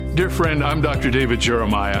Dear friend, I'm Dr. David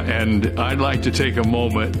Jeremiah, and I'd like to take a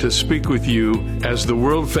moment to speak with you as the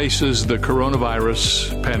world faces the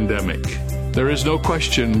coronavirus pandemic. There is no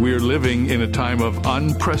question we are living in a time of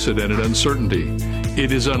unprecedented uncertainty.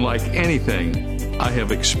 It is unlike anything I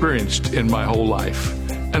have experienced in my whole life.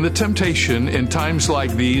 And the temptation in times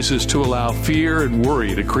like these is to allow fear and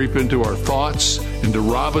worry to creep into our thoughts and to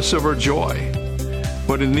rob us of our joy.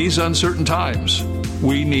 But in these uncertain times,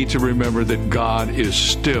 we need to remember that God is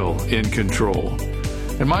still in control.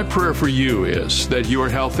 And my prayer for you is that you are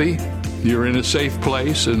healthy, you're in a safe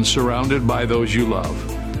place, and surrounded by those you love.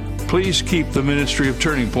 Please keep the ministry of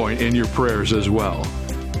Turning Point in your prayers as well.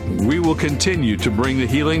 We will continue to bring the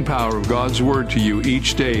healing power of God's Word to you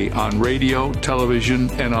each day on radio, television,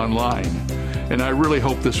 and online. And I really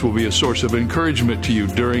hope this will be a source of encouragement to you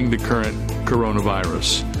during the current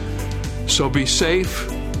coronavirus. So be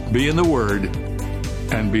safe, be in the Word,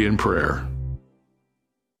 and be in prayer.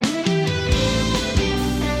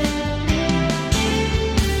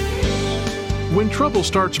 When trouble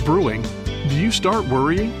starts brewing, do you start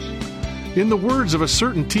worrying? In the words of a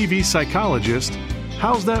certain TV psychologist,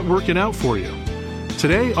 how's that working out for you?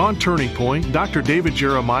 Today on Turning Point, Dr. David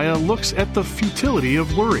Jeremiah looks at the futility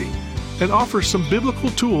of worry and offers some biblical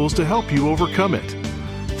tools to help you overcome it.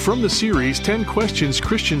 From the series 10 Questions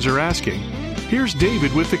Christians Are Asking, here's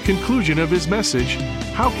David with the conclusion of his message,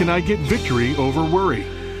 How Can I Get Victory Over Worry?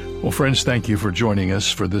 Well, friends, thank you for joining us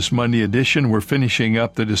for this Monday edition. We're finishing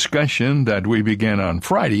up the discussion that we began on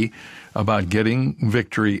Friday about getting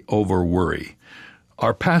victory over worry.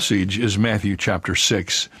 Our passage is Matthew chapter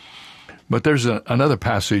 6, but there's another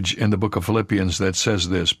passage in the book of Philippians that says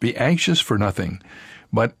this, Be anxious for nothing,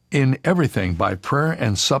 but in everything by prayer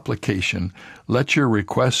and supplication, let your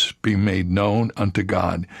requests be made known unto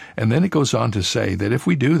God. And then it goes on to say that if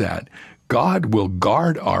we do that, God will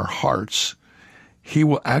guard our hearts. He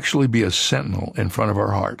will actually be a sentinel in front of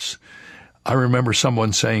our hearts. I remember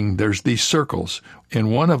someone saying there's these circles.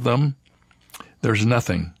 In one of them, there's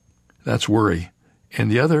nothing. That's worry. In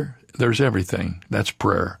the other, there's everything. That's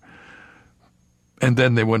prayer. And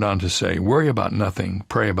then they went on to say, worry about nothing,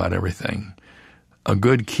 pray about everything. A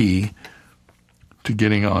good key to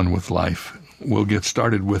getting on with life. We'll get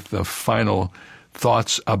started with the final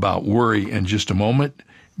thoughts about worry in just a moment,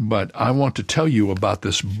 but I want to tell you about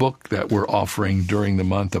this book that we're offering during the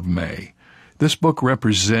month of May. This book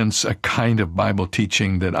represents a kind of Bible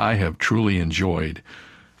teaching that I have truly enjoyed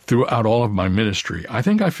throughout all of my ministry. I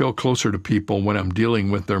think I feel closer to people when I'm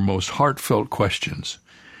dealing with their most heartfelt questions.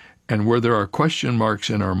 And where there are question marks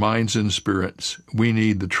in our minds and spirits, we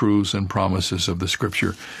need the truths and promises of the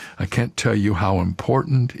Scripture. I can't tell you how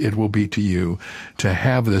important it will be to you to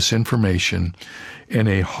have this information in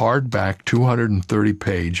a hardback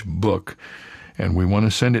 230-page book. And we want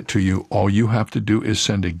to send it to you. All you have to do is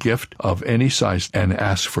send a gift of any size and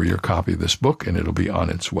ask for your copy of this book, and it'll be on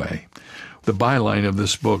its way. The byline of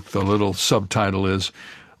this book, the little subtitle is,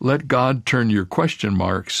 Let God Turn Your Question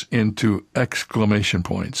Marks into Exclamation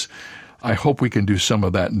Points. I hope we can do some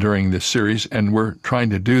of that during this series, and we're trying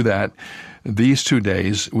to do that these 2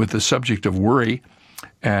 days with the subject of worry,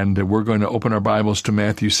 and we're going to open our Bibles to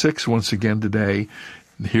Matthew 6 once again today.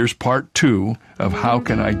 Here's part 2 of How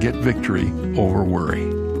Can I Get Victory Over Worry.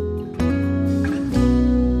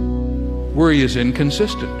 Worry is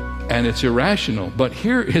inconsistent, and it's irrational, but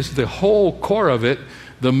here is the whole core of it.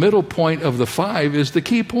 The middle point of the 5 is the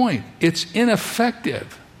key point. It's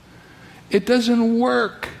ineffective. It doesn't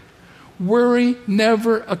work. Worry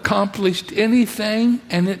never accomplished anything,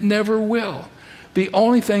 and it never will. The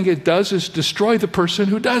only thing it does is destroy the person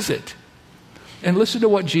who does it. And listen to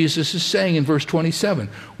what Jesus is saying in verse 27.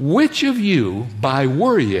 Which of you, by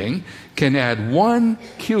worrying, can add 1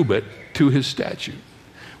 cubit to his stature?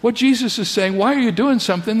 What Jesus is saying, why are you doing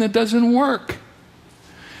something that doesn't work?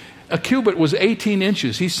 A cubit was 18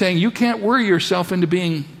 inches. He's saying you can't worry yourself into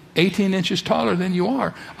being 18 inches taller than you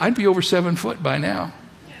are. I'd be over 7 foot by now.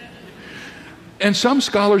 And some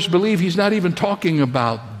scholars believe he's not even talking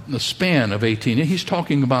about the span of 18. He's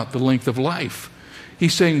talking about the length of life.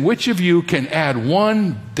 He's saying, which of you can add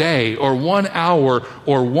 1 day or 1 hour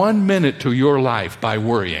or 1 minute to your life by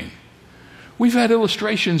worrying? We've had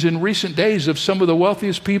illustrations in recent days of some of the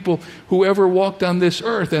wealthiest people who ever walked on this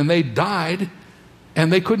earth, and they died. And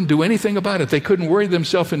they couldn't do anything about it. They couldn't worry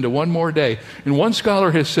themselves into 1 more day. And one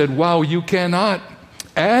scholar has said, wow, you cannot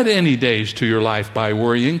add any days to your life by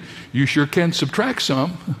worrying. You sure can subtract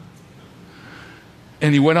some.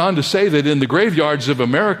 And he went on to say that in the graveyards of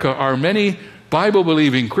America are many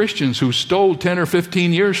Bible-believing Christians who stole 10 or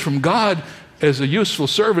 15 years from God as a useful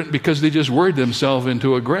servant because they just worried themselves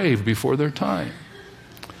into a grave before their time.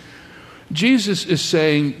 Jesus is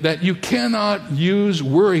saying that you cannot use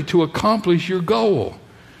worry to accomplish your goal.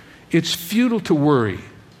 It's futile to worry.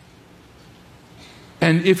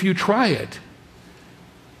 And if you try it,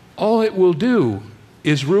 all it will do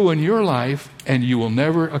is ruin your life, and you will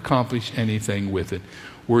never accomplish anything with it.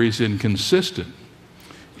 Worry is inconsistent.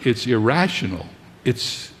 It's irrational.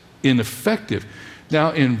 It's ineffective.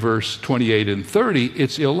 Now in verse 28 and 30,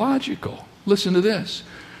 it's illogical. Listen to this.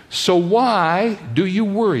 So why do you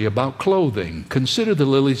worry about clothing? Consider the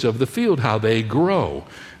lilies of the field, how they grow.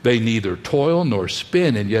 They neither toil nor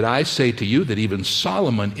spin, and yet I say to you that even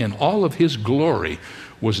Solomon in all of his glory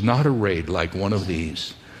was not arrayed like one of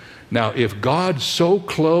these. Now, if God so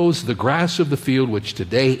clothes the grass of the field, which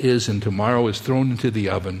today is and tomorrow is thrown into the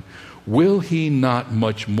oven, will he not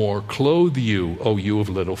much more clothe you, O you of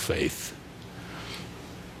little faith?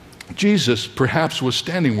 Jesus perhaps was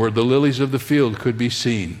standing where the lilies of the field could be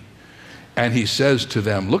seen. And he says to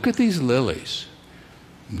them, look at these lilies.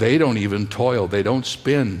 They don't even toil. They don't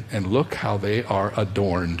spin. And look how they are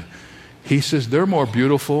adorned. He says they're more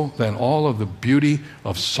beautiful than all of the beauty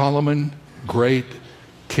of Solomon, great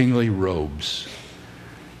kingly robes.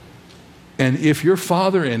 And if your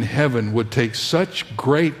Father in heaven would take such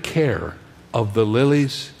great care of the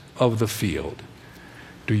lilies of the field,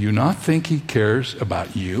 do you not think he cares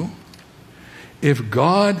about you? If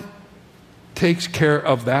God takes care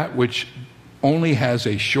of that which only has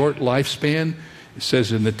a short lifespan, it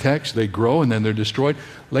says in the text, they grow and then they're destroyed.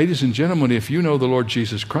 Ladies and gentlemen, if you know the Lord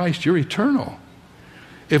Jesus Christ, you're eternal.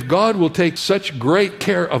 If God will take such great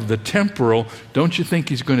care of the temporal, don't you think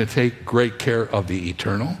he's going to take great care of the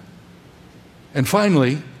eternal? And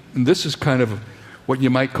finally, and this is kind of what you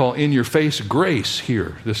might call in-your-face grace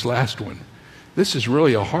here, this last one. This is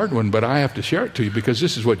really a hard one, but I have to share it to you because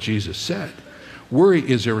this is what Jesus said. Worry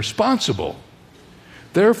is irresponsible.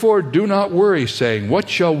 Therefore, do not worry, saying, what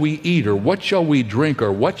shall we eat, or what shall we drink,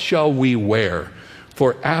 or what shall we wear?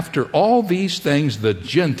 For after all these things the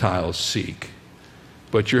Gentiles seek.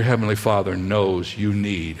 But your heavenly Father knows you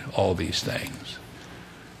need all these things.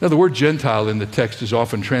 Now, the word Gentile in the text is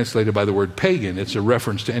often translated by the word pagan. It's a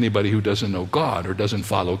reference to anybody who doesn't know God or doesn't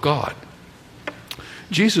follow God.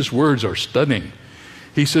 Jesus' words are stunning.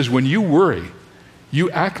 He says, when you worry,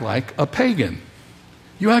 you act like a pagan.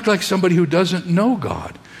 You act like somebody who doesn't know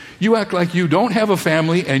God. You act like you don't have a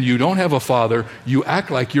family and you don't have a father. You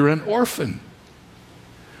act like you're an orphan.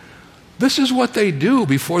 This is what they do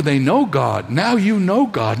before they know God. Now you know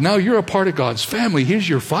God. Now you're a part of God's family. He's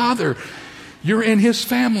your father. You're in his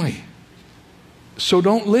family. So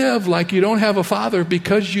don't live like you don't have a father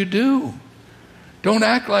because you do. Don't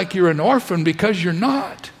act like you're an orphan because you're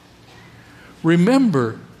not.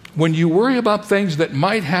 Remember, when you worry about things that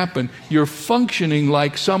might happen, you're functioning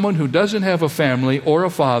like someone who doesn't have a family or a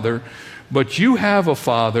father, but you have a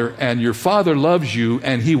father, and your father loves you,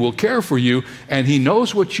 and he will care for you, and he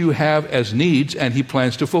knows what you have as needs, and he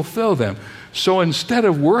plans to fulfill them. So instead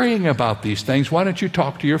of worrying about these things, why don't you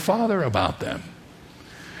talk to your father about them?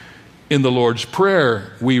 In the Lord's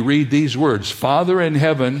Prayer, we read these words, Father in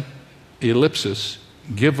heaven, ellipsis,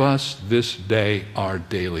 give us this day our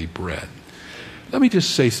daily bread. Let me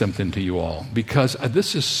just say something to you all, because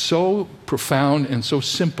this is so profound and so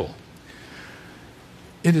simple.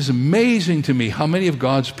 It is amazing to me how many of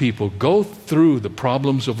God's people go through the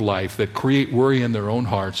problems of life that create worry in their own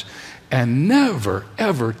hearts and never,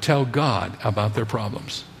 ever tell God about their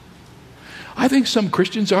problems. I think some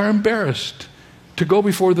Christians are embarrassed to go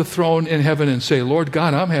before the throne in heaven and say, Lord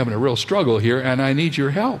God, I'm having a real struggle here and I need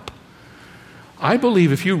your help. I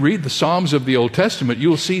believe if you read the Psalms of the Old Testament,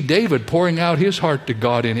 you'll see David pouring out his heart to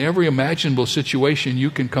God in every imaginable situation you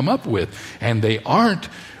can come up with. And they aren't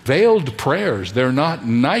veiled prayers. They're not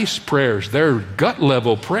nice prayers. They're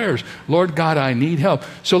gut-level prayers. Lord God, I need help.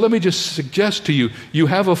 So let me just suggest to you, you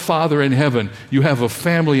have a Father in heaven. You have a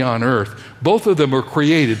family on earth. Both of them are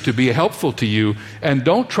created to be helpful to you. And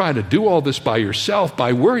don't try to do all this by yourself,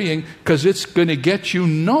 by worrying, because it's going to get you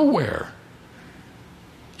nowhere.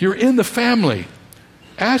 You're in the family.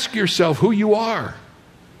 Ask yourself who you are.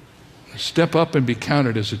 Step up and be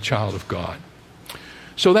counted as a child of God.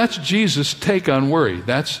 So that's Jesus' take on worry.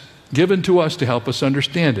 That's given to us to help us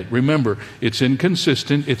understand it. Remember, it's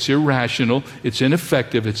inconsistent, it's irrational, it's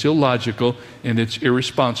ineffective, it's illogical, and it's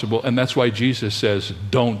irresponsible. And that's why Jesus says,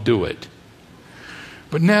 don't do it.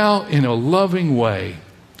 But now, in a loving way,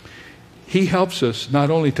 he helps us not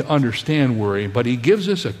only to understand worry, but he gives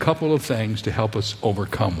us a couple of things to help us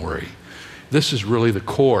overcome worry. This is really the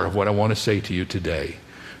core of what I want to say to you today.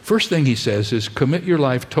 First thing he says is commit your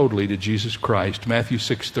life totally to Jesus Christ. Matthew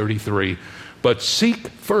 6:33. But seek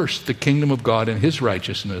first the kingdom of God and his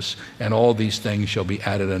righteousness, and all these things shall be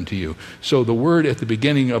added unto you. So the word at the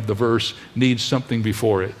beginning of the verse needs something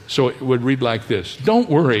before it. So it would read like this: don't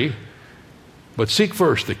worry, but seek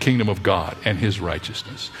first the kingdom of God and his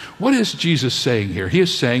righteousness. What is Jesus saying here? He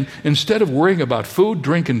is saying, instead of worrying about food,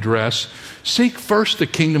 drink, and dress, seek first the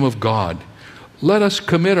kingdom of God. Let us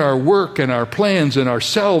commit our work and our plans and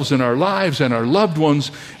ourselves and our lives and our loved ones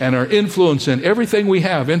and our influence and everything we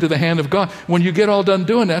have into the hand of God. When you get all done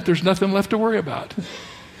doing that, there's nothing left to worry about.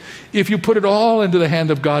 If you put it all into the hand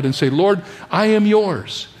of God and say, Lord, I am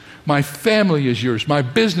yours. My family is yours. My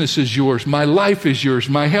business is yours. My life is yours.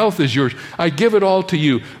 My health is yours. I give it all to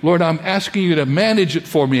you. Lord, I'm asking you to manage it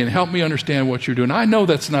for me and help me understand what you're doing. I know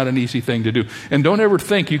that's not an easy thing to do. And don't ever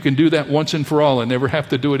think you can do that once and for all and never have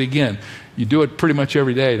to do it again. You do it pretty much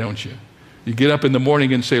every day, don't you? You get up in the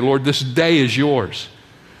morning and say, Lord, this day is yours.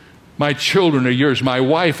 My children are yours. My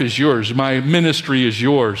wife is yours. My ministry is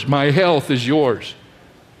yours. My health is yours.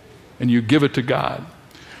 And you give it to God.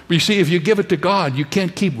 But you see, if you give it to God, you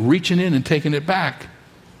can't keep reaching in and taking it back.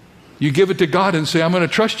 You give it to God and say, I'm going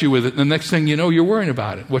to trust you with it. And the next thing you know, you're worrying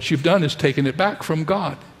about it. What you've done is taken it back from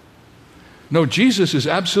God. No, Jesus is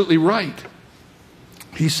absolutely right.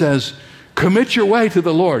 He says, commit your way to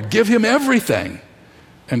the Lord. Give him everything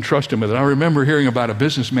and trust him with it. I remember hearing about a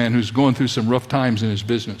businessman who's going through some rough times in his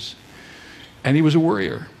business. And he was a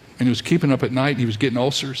worrier. And he was keeping up at night. He was getting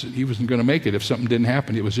ulcers. And he wasn't going to make it if something didn't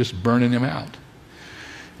happen. It was just burning him out.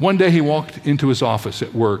 One day he walked into his office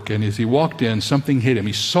at work, and as he walked in, something hit him.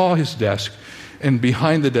 He saw his desk, and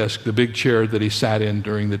behind the desk, the big chair that he sat in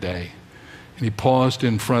during the day. And he paused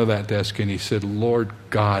in front of that desk, and he said, Lord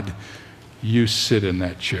God, you sit in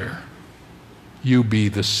that chair. You be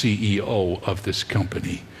the CEO of this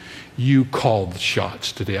company. You call the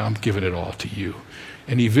shots today. I'm giving it all to you.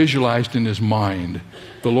 And he visualized in his mind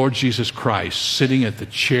the Lord Jesus Christ sitting at the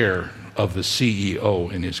chair of the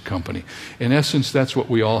CEO in his company. In essence, that's what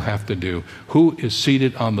we all have to do. Who is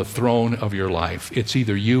seated on the throne of your life? It's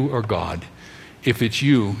either you or God. If it's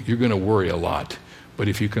you, you're going to worry a lot. But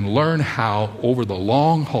if you can learn how, over the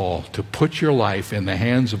long haul, to put your life in the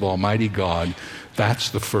hands of Almighty God, that's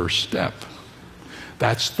the first step.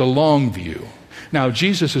 That's the long view. Now,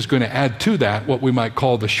 Jesus is going to add to that what we might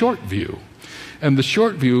call the short view. And the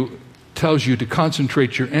short view tells you to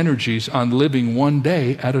concentrate your energies on living one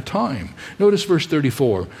day at a time. Notice verse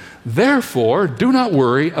 34. Therefore, do not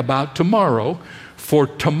worry about tomorrow, for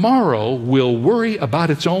tomorrow will worry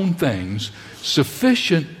about its own things.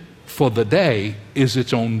 Sufficient for the day is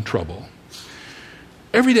its own trouble.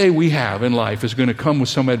 Every day we have in life is going to come with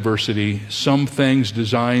some adversity, some things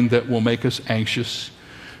designed that will make us anxious.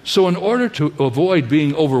 So in order to avoid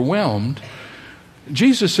being overwhelmed,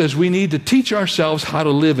 Jesus says we need to teach ourselves how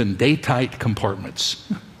to live in day-tight compartments.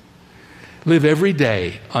 Live every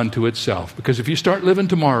day unto itself. Because if you start living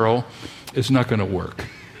tomorrow, it's not going to work.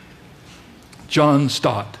 John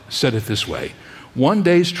Stott said it this way: one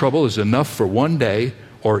day's trouble is enough for one day,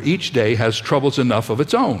 or each day has troubles enough of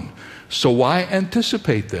its own. So why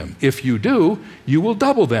anticipate them? If you do, you will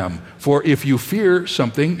double them. For if you fear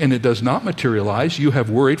something and it does not materialize, you have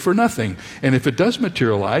worried for nothing. And if it does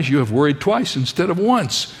materialize, you have worried twice instead of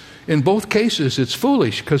once. In both cases, it's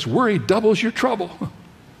foolish, because worry doubles your trouble.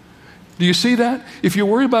 Do you see that? If you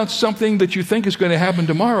worry about something that you think is going to happen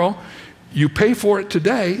tomorrow, you pay for it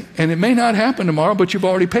today, and it may not happen tomorrow, but you've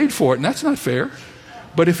already paid for it, and that's not fair.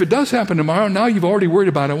 But if it does happen tomorrow, now you've already worried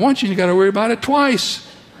about it once, and you've got to worry about it twice.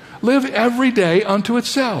 Live every day unto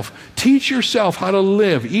itself. Teach yourself how to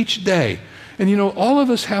live each day. And you know, all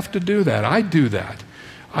of us have to do that. I do that.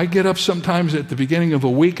 I get up sometimes at the beginning of a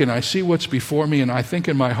week and I see what's before me and I think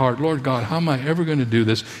in my heart, Lord God, how am I ever going to do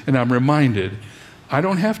this? And I'm reminded, I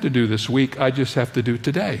don't have to do this week. I just have to do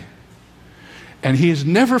today. And he has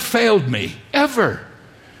never failed me, ever,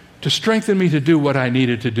 to strengthen me to do what I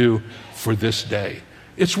needed to do for this day.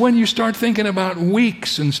 It's when you start thinking about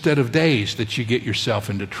weeks instead of days that you get yourself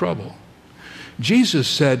into trouble. Jesus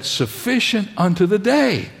said, sufficient unto the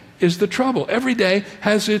day is the trouble. Every day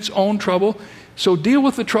has its own trouble. So deal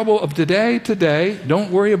with the trouble of today.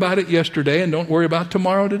 Don't worry about it yesterday, and don't worry about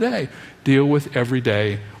tomorrow today. Deal with every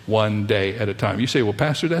day, one day at a time. You say, well,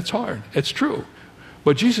 Pastor, that's hard. It's true.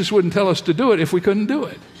 But Jesus wouldn't tell us to do it if we couldn't do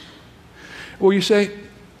it. Well, you say,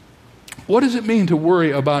 what does it mean to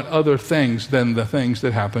worry about other things than the things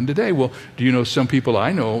that happen today? Well, do you know some people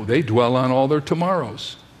I know, they dwell on all their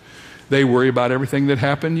tomorrows. They worry about everything that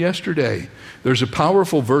happened yesterday. There's a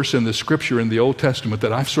powerful verse in the scripture in the Old Testament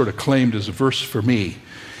that I've sort of claimed as a verse for me.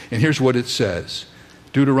 And here's what it says.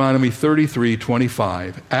 Deuteronomy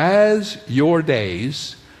 33:25. As your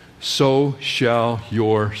days, so shall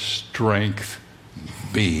your strength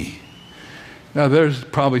be. Now, there's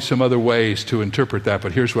probably some other ways to interpret that,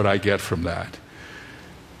 but here's what I get from that.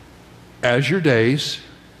 As your days,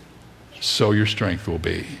 so your strength will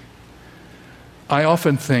be. I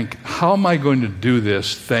often think, how am I going to do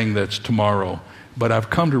this thing that's tomorrow? But I've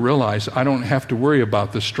come to realize I don't have to worry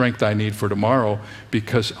about the strength I need for tomorrow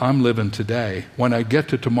because I'm living today. When I get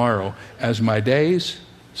to tomorrow, as my days,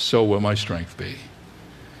 so will my strength be.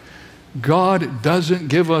 God doesn't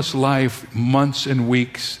give us life months and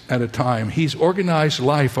weeks at a time. He's organized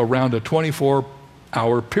life around a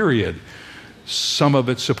 24-hour period. Some of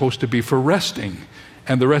it's supposed to be for resting,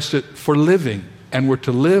 and the rest of it for living. And we're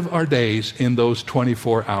to live our days in those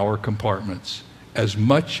 24-hour compartments as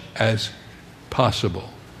much as possible.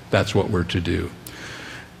 That's what we're to do.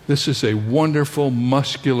 This is a wonderful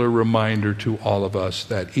muscular reminder to all of us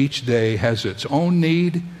that each day has its own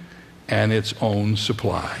need and its own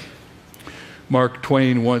supply. Mark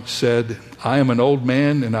Twain once said, I am an old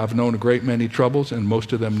man and I've known a great many troubles and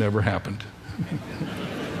most of them never happened.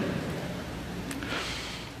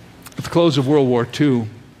 At the close of World War II,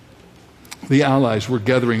 the Allies were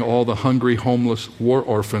gathering all the hungry, homeless war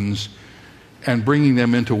orphans and bringing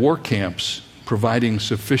them into war camps, providing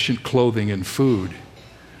sufficient clothing and food.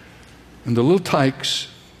 And the little tykes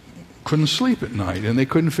couldn't sleep at night, and they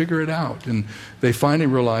couldn't figure it out. And they finally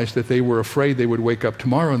realized that they were afraid they would wake up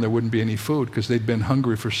tomorrow and there wouldn't be any food because they'd been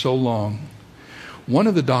hungry for so long. One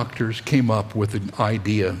of the doctors came up with an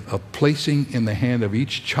idea of placing in the hand of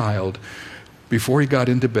each child, before he got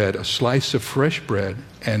into bed, a slice of fresh bread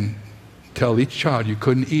and tell each child you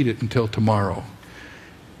couldn't eat it until tomorrow.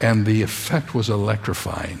 And the effect was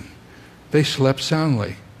electrifying. They slept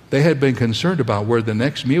soundly. They had been concerned about where the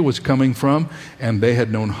next meal was coming from, and they had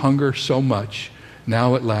known hunger so much.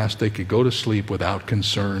 Now at last they could go to sleep without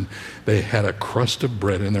concern. They had a crust of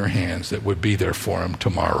bread in their hands that would be there for them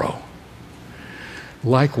tomorrow.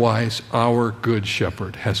 Likewise, our Good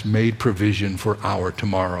Shepherd has made provision for our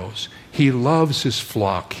tomorrows. He loves his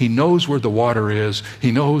flock. He knows where the water is.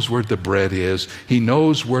 He knows where the bread is. He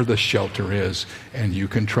knows where the shelter is. And you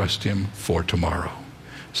can trust him for tomorrow.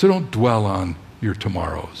 So don't dwell on your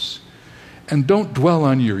tomorrows. And don't dwell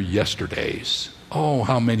on your yesterdays. Oh,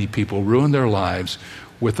 how many people ruin their lives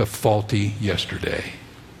with a faulty yesterday.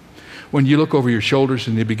 When you look over your shoulders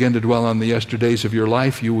and you begin to dwell on the yesterdays of your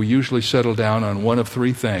life, you will usually settle down on one of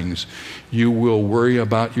three things. You will worry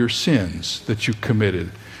about your sins that you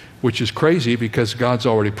committed, which is crazy because God's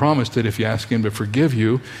already promised that if you ask him to forgive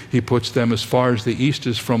you, he puts them as far as the east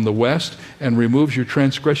is from the west and removes your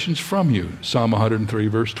transgressions from you. Psalm 103,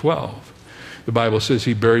 verse 12. The Bible says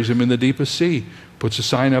he buries them in the deepest sea, puts a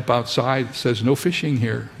sign up outside that says no fishing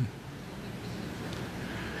here.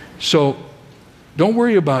 So don't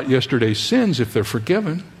worry about yesterday's sins if they're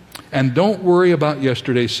forgiven. And don't worry about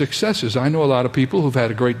yesterday's successes. I know a lot of people who've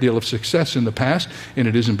had a great deal of success in the past, and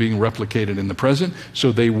it isn't being replicated in the present,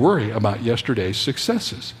 so they worry about yesterday's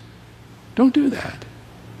successes. Don't do that.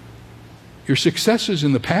 Your successes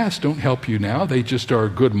in the past don't help you now. They just are a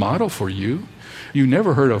good model for you. You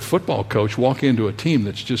never heard a football coach walk into a team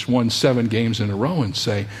that's just won 7 games in a row and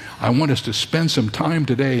say, I want us to spend some time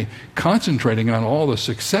today concentrating on all the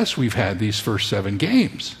success we've had these first 7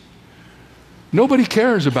 games. Nobody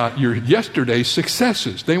cares about your yesterday's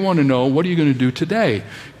successes. They want to know, what are you going to do today?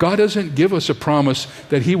 God doesn't give us a promise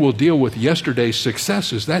that he will deal with yesterday's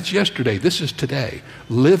successes. That's yesterday. This is today.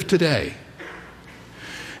 Live today.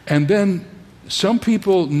 And then some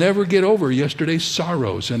people never get over yesterday's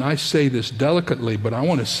sorrows. And I say this delicately, but I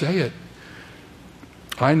want to say it.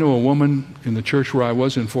 I know a woman in the church where I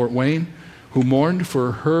was in Fort Wayne who mourned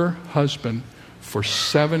for her husband for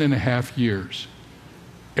 7.5 years.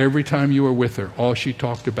 Every time you were with her, all she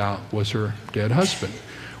talked about was her dead husband.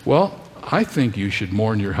 Well, I think you should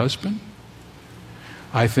mourn your husband.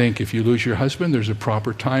 I think if you lose your husband, there's a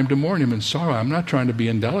proper time to mourn him in sorrow. I'm not trying to be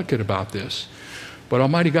indelicate about this. But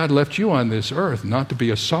Almighty God left you on this earth not to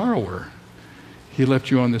be a sorrower. He left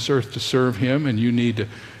you on this earth to serve him, and you need to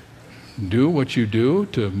do what you do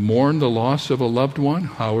to mourn the loss of a loved one,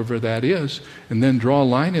 however that is, and then draw a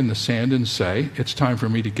line in the sand and say, it's time for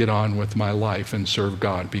me to get on with my life and serve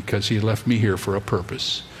God because he left me here for a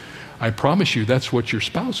purpose. I promise you that's what your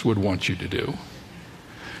spouse would want you to do.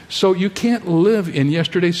 So you can't live in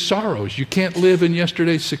yesterday's sorrows. You can't live in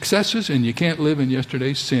yesterday's successes, and you can't live in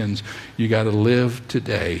yesterday's sins. You got to live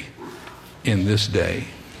today in this day.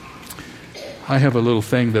 I have a little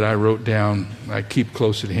thing that I wrote down I keep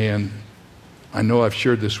close at hand. I know I've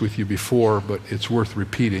shared this with you before, but it's worth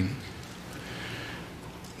repeating.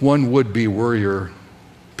 One would-be worrier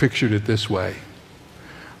pictured it this way.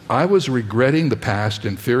 I was regretting the past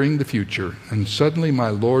and fearing the future, and suddenly my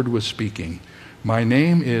Lord was speaking. My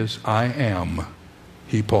name is I Am.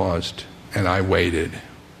 He paused, and I waited.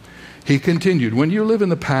 He continued, when you live in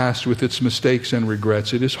the past with its mistakes and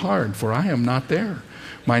regrets, it is hard, for I am not there.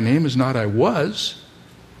 My name is not I was.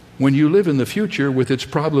 When you live in the future with its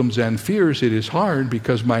problems and fears, it is hard,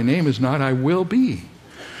 because my name is not I will be.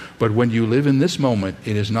 But when you live in this moment,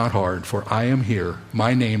 it is not hard, for I am here.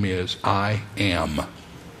 My name is I Am.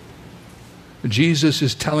 Jesus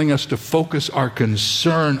is telling us to focus our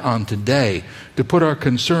concern on today, to put our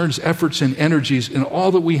concerns, efforts, and energies in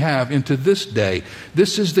all that we have into this day.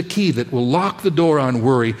 This is the key that will lock the door on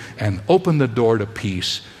worry and open the door to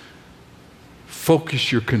peace.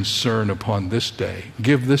 Focus your concern upon this day.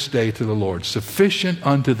 Give this day to the Lord. Sufficient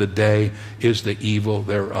unto the day is the evil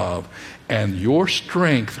thereof, and your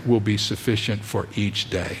strength will be sufficient for each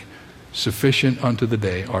day. Sufficient unto the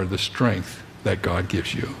day are the strength that God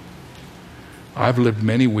gives you. I've lived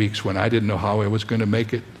many weeks when I didn't know how I was going to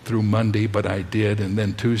make it through Monday, but I did. And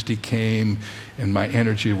then Tuesday came and my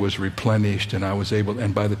energy was replenished and I was able,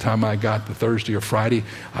 and by the time I got to Thursday or Friday,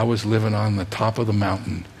 I was living on the top of the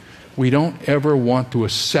mountain. We don't ever want to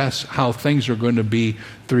assess how things are going to be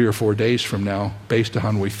 3 or 4 days from now based on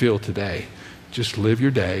how we feel today. Just live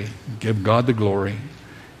your day, give God the glory,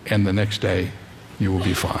 and the next day you will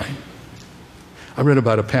be fine. I read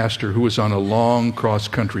about a pastor who was on a long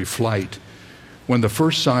cross-country flight when the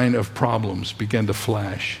first sign of problems began to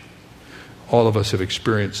flash. All of us have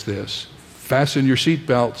experienced this. Fasten your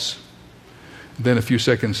seatbelts. Then a few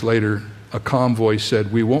seconds later, a calm voice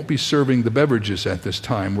said, we won't be serving the beverages at this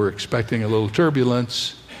time. We're expecting a little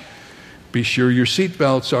turbulence. Be sure your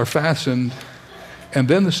seatbelts are fastened. And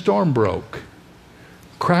then the storm broke.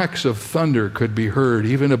 Cracks of thunder could be heard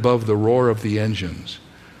even above the roar of the engines.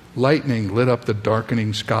 Lightning lit up the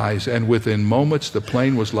darkening skies, and within moments the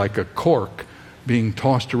plane was like a cork being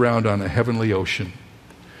tossed around on a heavenly ocean.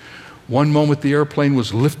 One moment the airplane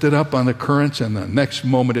was lifted up on the currents, and the next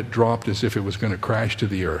moment it dropped as if it was going to crash to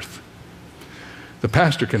the earth. The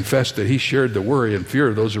pastor confessed that he shared the worry and fear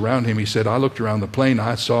of those around him. He said, I looked around the plane,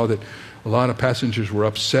 I saw that a lot of passengers were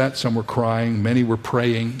upset, some were crying, many were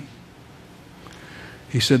praying.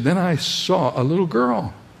 He said, then I saw a little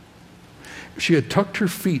girl. She had tucked her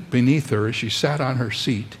feet beneath her as she sat on her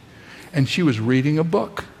seat, and she was reading a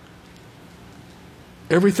book.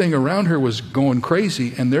 Everything around her was going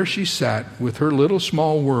crazy, and there she sat with her little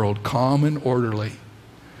small world, calm and orderly.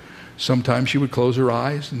 Sometimes she would close her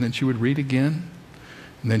eyes, and then she would read again,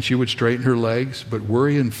 and then she would straighten her legs, but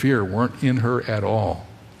worry and fear weren't in her at all.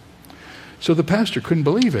 So the pastor couldn't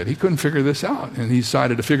believe it. He couldn't figure this out, and he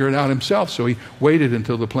decided to figure it out himself. So he waited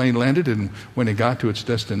until the plane landed, and when it got to its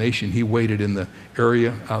destination, he waited in the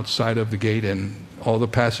area outside of the gate, and all the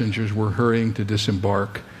passengers were hurrying to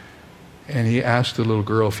disembark. And he asked the little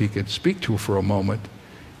girl if he could speak to her for a moment.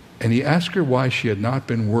 And he asked her why she had not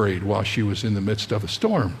been worried while she was in the midst of a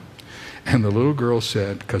storm. And the little girl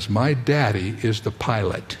said, because my daddy is the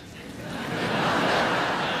pilot.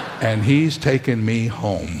 And he's taken me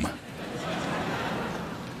home.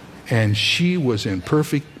 And she was in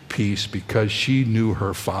perfect peace because she knew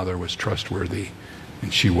her father was trustworthy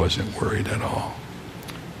and she wasn't worried at all.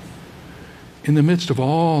 In the midst of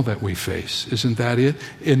all that we face, isn't that it?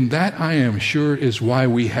 And that, I am sure, is why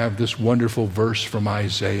we have this wonderful verse from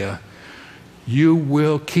Isaiah. You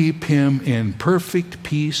will keep him in perfect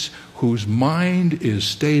peace whose mind is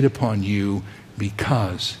stayed upon you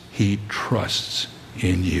because he trusts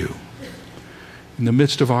in you. In the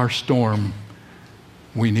midst of our storm,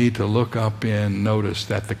 we need to look up and notice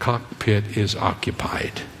that the cockpit is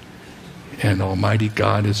occupied and Almighty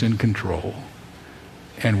God is in control.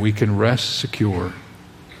 And we can rest secure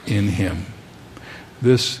in him.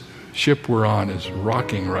 This ship we're on is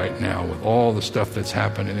rocking right now with all the stuff that's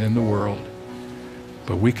happening in the world.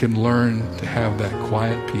 But we can learn to have that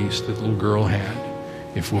quiet peace that the little girl had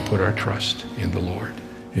if we'll put our trust in the Lord.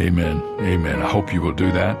 Amen. Amen. I hope you will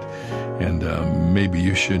do that. And maybe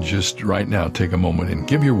you should just right now take a moment and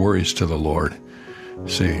give your worries to the Lord.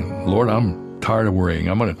 Say, Lord, I'm tired of worrying.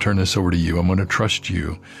 I'm going to turn this over to you. I'm going to trust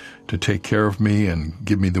you to take care of me and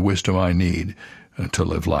give me the wisdom I need to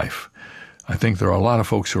live life. I think there are a lot of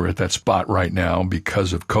folks who are at that spot right now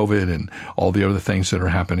because of COVID and all the other things that are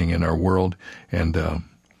happening in our world. And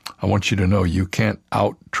I want you to know you can't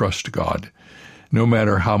out-trust God. No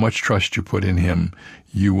matter how much trust you put in him,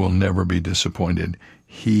 you will never be disappointed.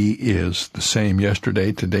 He is the same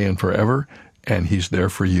yesterday, today, and forever, and he's there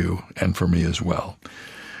for you and for me as well.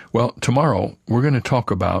 Well, tomorrow we're going to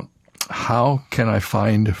talk about how can I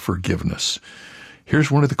find forgiveness?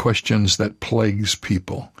 Here's one of the questions that plagues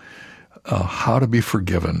people. how to be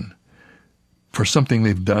forgiven for something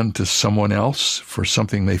they've done to someone else, for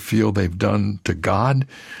something they feel they've done to God.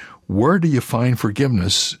 Where do you find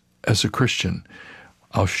forgiveness as a Christian?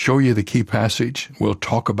 I'll show you the key passage. We'll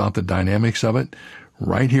talk about the dynamics of it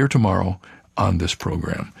right here tomorrow on this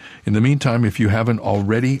program. In the meantime, if you haven't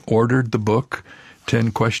already ordered the book,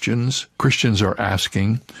 10 Questions Christians Are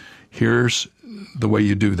Asking, here's the way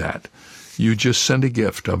you do that. You just send a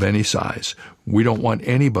gift of any size. We don't want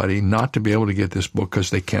anybody not to be able to get this book because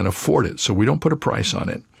they can't afford it, so we don't put a price on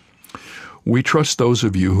it. We trust those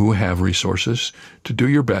of you who have resources to do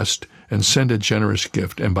your best and send a generous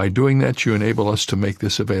gift, and by doing that, you enable us to make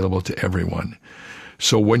this available to everyone.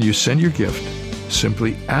 So when you send your gift,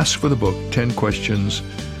 simply ask for the book, 10 Questions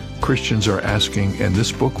Christians Are Asking, and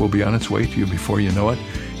this book will be on its way to you before you know it.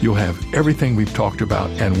 You'll have everything we've talked about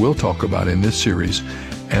and will talk about in this series,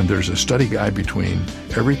 and there's a study guide between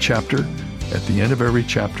every chapter, at the end of every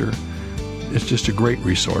chapter. It's just a great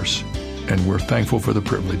resource, and we're thankful for the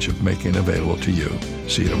privilege of making it available to you.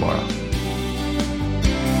 See you tomorrow.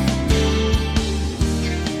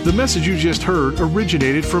 The message you just heard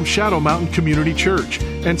originated from Shadow Mountain Community Church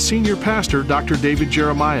and Senior Pastor Dr. David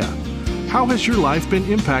Jeremiah. How has your life been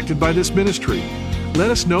impacted by this ministry? Let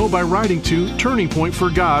us know by writing to Turning Point for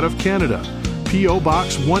God of Canada, P.O.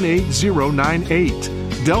 Box 18098,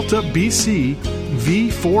 Delta, BC,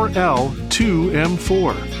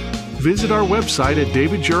 V4L2M4. Visit our website at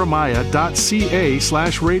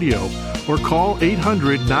davidjeremiah.ca/radio or call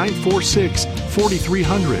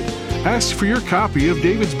 800-946-4300. Ask for your copy of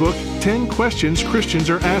David's book, 10 Questions Christians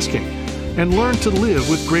Are Asking, and learn to live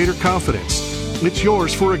with greater confidence. It's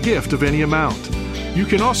yours for a gift of any amount. You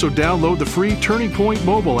can also download the free Turning Point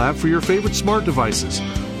mobile app for your favorite smart devices,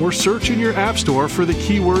 or search in your app store for the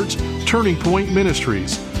keywords Turning Point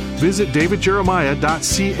Ministries. Visit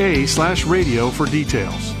davidjeremiah.ca/radio for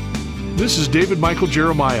details. This is David Michael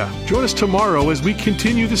Jeremiah. Join us tomorrow as we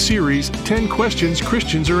continue the series 10 Questions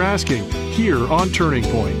Christians Are Asking here on Turning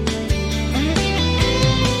Point.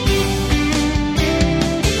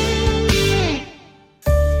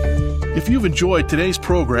 If you've enjoyed today's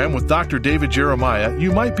program with Dr. David Jeremiah,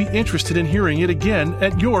 you might be interested in hearing it again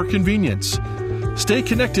at your convenience. Stay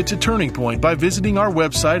connected to Turning Point by visiting our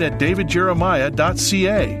website at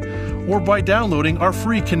davidjeremiah.ca or by downloading our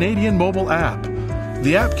free Canadian mobile app.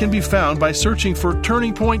 The app can be found by searching for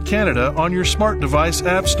Turning Point Canada on your smart device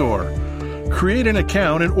app store. Create an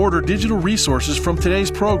account and order digital resources from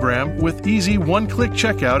today's program with easy one-click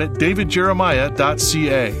checkout at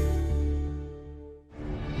davidjeremiah.ca.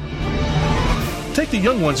 Take the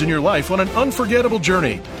young ones in your life on an unforgettable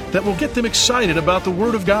journey that will get them excited about the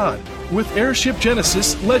Word of God with Airship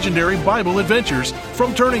Genesis Legendary Bible Adventures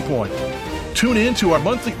from Turning Point. Tune in to our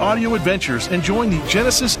monthly audio adventures and join the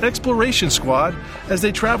Genesis Exploration Squad as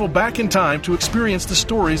they travel back in time to experience the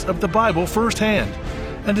stories of the Bible firsthand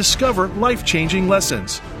and discover life-changing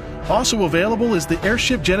lessons. Also available is the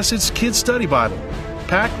Airship Genesis Kids Study Bible,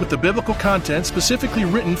 packed with the biblical content specifically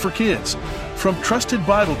written for kids, from trusted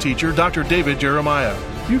Bible teacher Dr. David Jeremiah.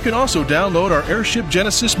 You can also download our Airship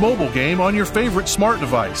Genesis mobile game on your favorite smart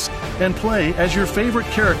device and play as your favorite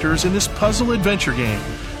characters in this puzzle adventure game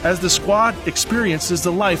as the squad experiences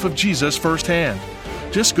the life of Jesus firsthand.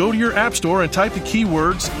 Just go to your app store and type the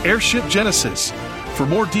keywords Airship Genesis. For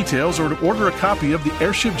more details or to order a copy of the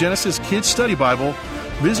Airship Genesis Kids Study Bible,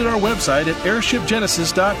 visit our website at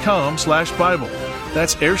airshipgenesis.com/Bible.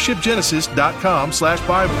 That's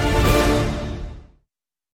airshipgenesis.com/Bible.